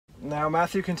Now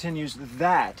Matthew continues,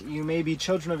 that you may be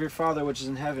children of your Father which is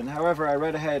in heaven. However, I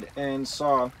read ahead and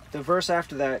saw the verse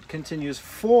after that continues,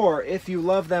 for if you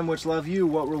love them which love you,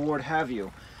 what reward have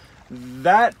you?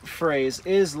 That phrase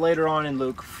is later on in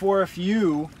Luke, for if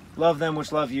you love them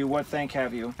which love you, what thank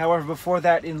have you? However, before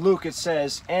that in Luke it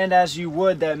says, and as you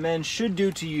would that men should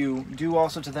do to you, do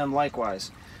also to them likewise.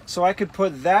 So I could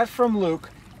put that from Luke,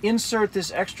 insert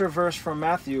this extra verse from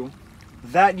Matthew,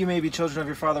 that you may be children of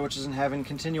your Father which is in heaven,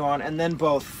 continue on, and then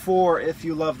both, for if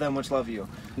you love them which love you.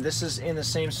 This is in the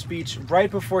same speech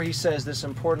right before he says this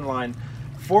important line,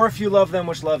 for if you love them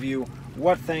which love you,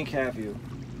 what thank have you?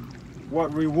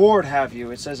 What reward have you?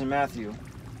 It says in Matthew,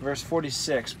 verse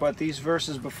 46, but these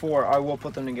verses before, I will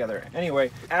put them together.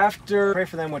 Anyway, after pray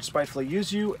for them which spitefully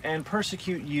use you and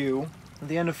persecute you, at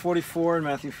the end of 44 in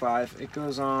Matthew 5, it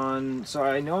goes on, so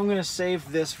I know I'm going to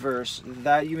save this verse,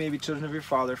 that you may be children of your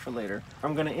Father, for later.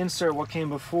 I'm going to insert what came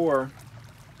before,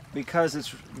 because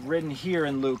it's written here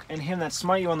in Luke, and him that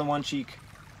smite you on the one cheek,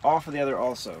 offer the other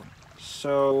also.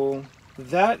 So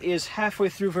that is halfway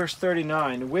through verse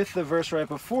 39, with the verse right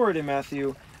before it in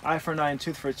Matthew, eye for an eye and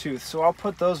tooth for a tooth. So I'll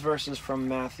put those verses from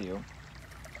Matthew.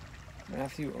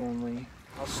 Matthew only.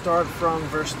 I'll start from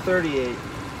verse 38.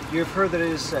 You have heard that it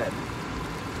is said,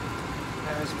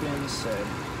 has been said,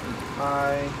 an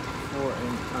eye for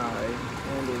an eye,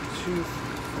 and a tooth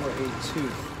for a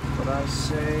tooth. But I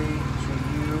say to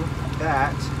you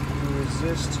that you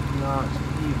resist not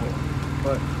evil,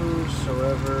 but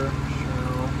whosoever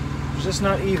shall resist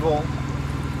not evil,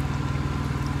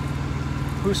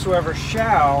 whosoever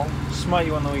shall smite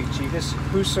you on the weak cheek. This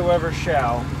whosoever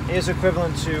shall is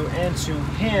equivalent to, and to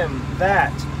him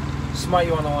that smite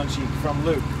you on the one cheek, from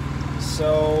Luke.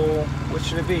 So which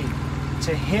should it be?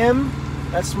 To him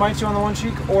that smites you on the one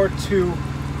cheek, or to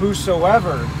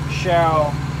whosoever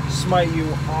shall smite you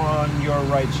on your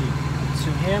right cheek?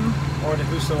 To him or to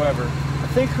whosoever? I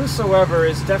think whosoever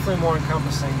is definitely more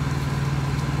encompassing.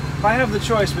 If I have the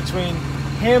choice between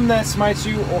him that smites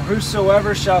you or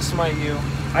whosoever shall smite you,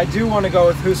 I do want to go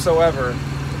with whosoever.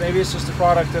 Maybe it's just a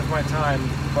product of my time,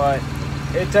 but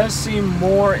it does seem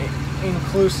more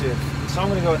inclusive, so I'm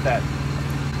going to go with that.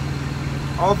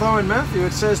 Although in Matthew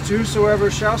it says, to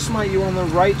whosoever shall smite you on the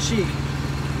right cheek,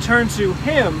 turn to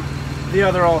him the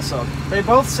other also. They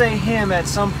both say him at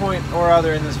some point or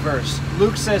other in this verse.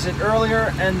 Luke says it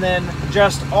earlier, and then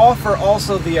just offer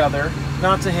also the other,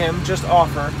 not to him, just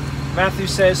offer. Matthew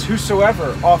says,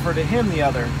 whosoever, offer to him the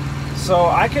other. So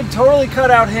I could totally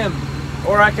cut out him,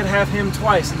 or I could have him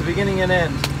twice at the beginning and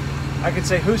end. I could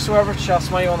say, whosoever shall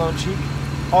smite you on the one cheek,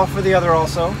 offer the other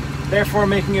also. Therefore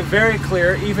making it very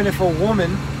clear, even if a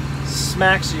woman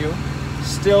smacks you,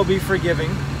 still be forgiving,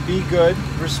 be good,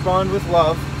 respond with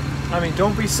love. I mean,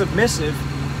 don't be submissive.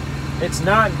 It's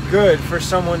not good for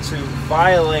someone to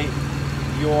violate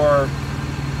your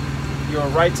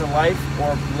right to life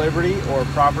or liberty or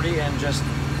property and just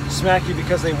smack you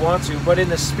because they want to, but in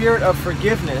the spirit of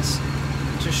forgiveness,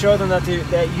 to show them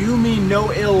that you mean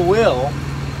no ill will,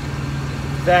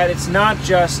 that it's not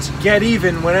just get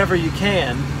even whenever you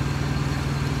can.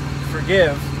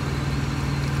 Forgive,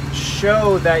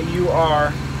 show that you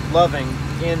are loving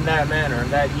in that manner,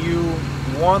 that you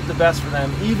want the best for them,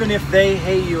 even if they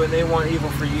hate you and they want evil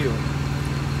for you.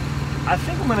 I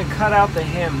think I'm going to cut out the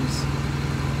hymns.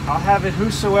 I'll have it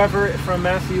whosoever from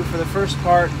Matthew for the first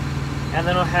part, and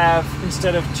then I'll have,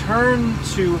 instead of turn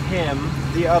to him,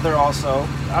 the other also,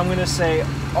 I'm going to say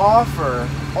offer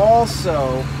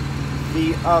also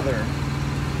the other.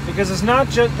 Because it's not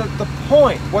just the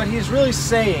point. What he's really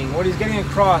saying, what he's getting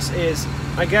across is,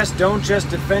 I guess, don't just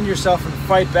defend yourself and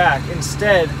fight back.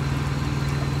 Instead,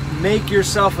 make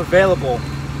yourself available.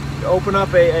 Open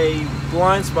up a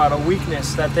blind spot, a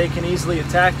weakness that they can easily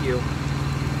attack you,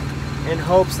 in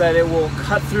hopes that it will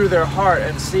cut through their heart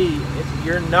and see if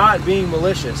you're not being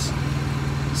malicious.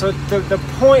 So the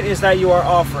point is that you are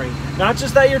offering. Not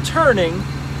just that you're turning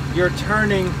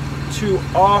to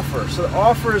offer. So the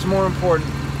offer is more important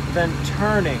than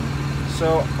turning.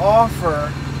 So offer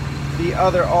the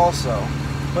other also.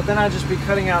 But then I'd just be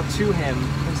cutting out to him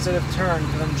instead of turn,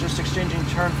 because I'm just exchanging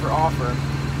turn for offer.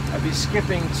 I'd be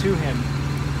skipping to him.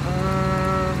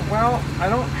 Well, I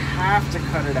don't have to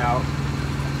cut it out,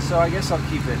 so I guess I'll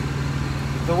keep it.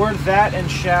 The word that and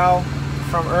shall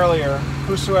from earlier,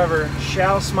 whosoever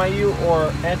shall smite you,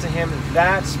 or and to him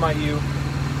that smite you,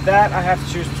 that I have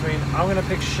to choose between. I'm going to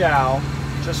pick shall,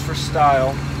 just for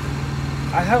style.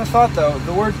 I have a thought though.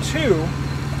 The word to,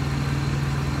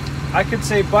 I could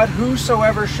say but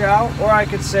whosoever shall, or I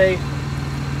could say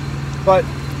but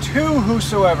to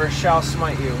whosoever shall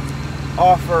smite you,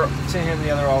 offer to him the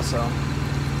other also.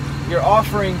 You're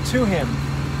offering to him.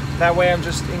 That way I'm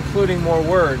just including more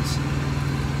words.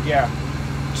 Yeah.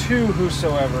 To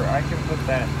whosoever. I can put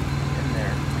that in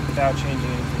there without changing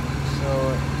anything.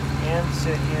 So, and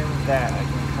to him that I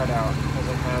can cut out because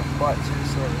I have but to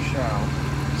whosoever shall.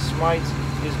 Smite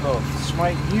is both.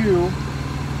 Smite you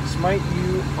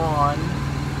on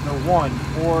the one,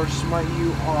 or smite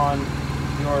you on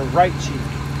your right cheek.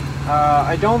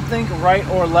 I don't think right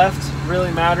or left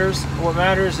really matters. What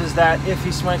matters is that if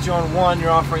he smites you on one, you're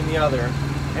offering the other.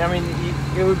 I mean,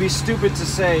 it would be stupid to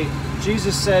say,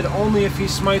 Jesus said only if he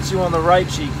smites you on the right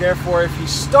cheek. Therefore, if he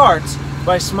starts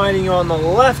by smiting you on the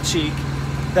left cheek,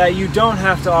 that you don't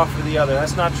have to offer the other.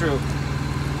 That's not true.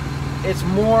 It's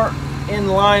more in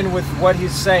line with what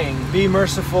he's saying. Be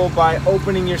merciful by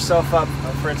opening yourself up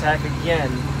for attack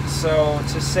again. So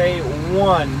to say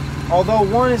one, although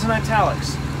one is in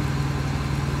italics,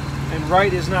 and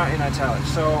right is not in italics,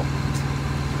 so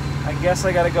I guess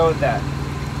I gotta go with that.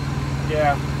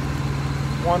 Yeah,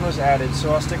 one was added,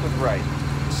 so I'll stick with right.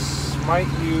 Smite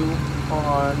you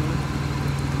on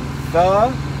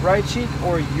the right cheek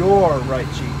or your right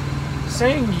cheek.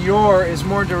 Saying your is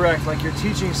more direct, like you're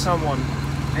teaching someone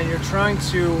and you're trying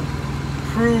to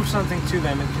prove something to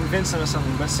them and convince them of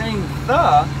something. But saying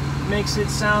the makes it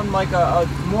sound like a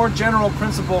more general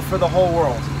principle for the whole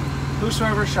world.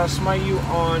 Whosoever shall smite you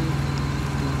on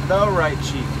the right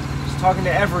cheek. It's talking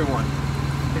to everyone.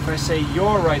 If I say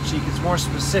your right cheek, it's more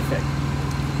specific.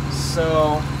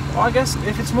 So, well, I guess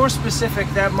if it's more specific,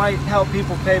 that might help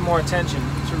people pay more attention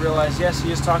to realize, yes,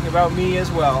 he is talking about me as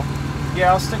well.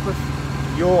 Yeah, I'll stick with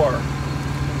your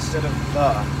instead of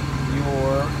the.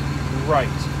 Your right.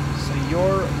 So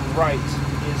your right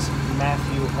is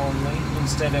Matthew only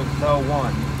instead of the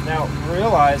one. Now,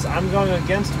 realize I'm going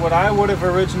against what I would have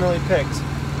originally picked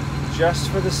just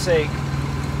for the sake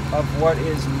of what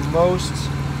is most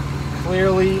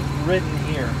clearly written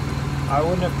here. I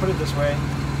wouldn't have put it this way,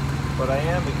 but I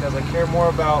am because I care more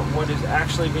about what is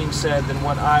actually being said than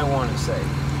what I want to say.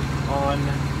 On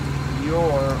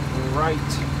your right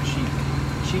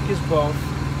cheek. Cheek is both.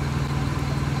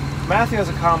 Matthew has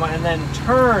a comma, and then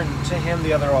turn to him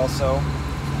the other also.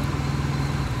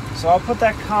 So I'll put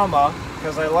that comma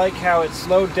because I like how it's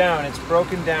slowed down. It's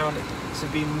broken down to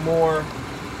be more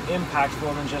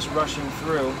impactful than just rushing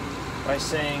through by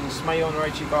saying smite you on the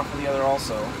right cheek, offer the other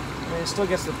also. I mean, it still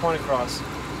gets the point across,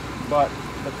 but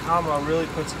the comma really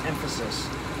puts emphasis.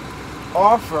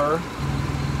 Offer,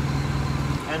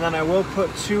 and then I will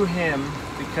put to him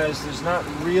because there's not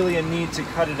really a need to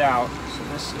cut it out. So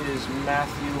this is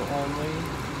Matthew only,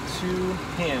 to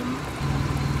him.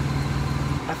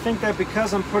 I think that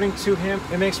because I'm putting to him,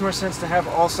 it makes more sense to have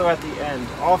also at the end.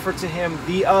 Offer to him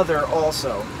the other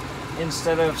also,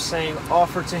 instead of saying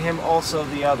offer to him also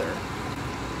the other.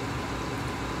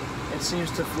 It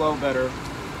seems to flow better.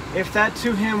 If that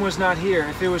to him was not here,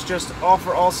 if it was just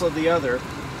offer also the other,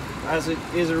 as it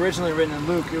is originally written in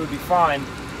Luke, it would be fine.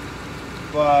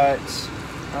 But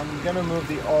I'm going to move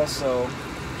the also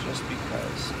just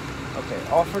because. Okay,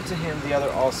 offer to him the other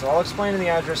also. I'll explain in the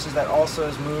addresses that also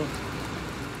is moved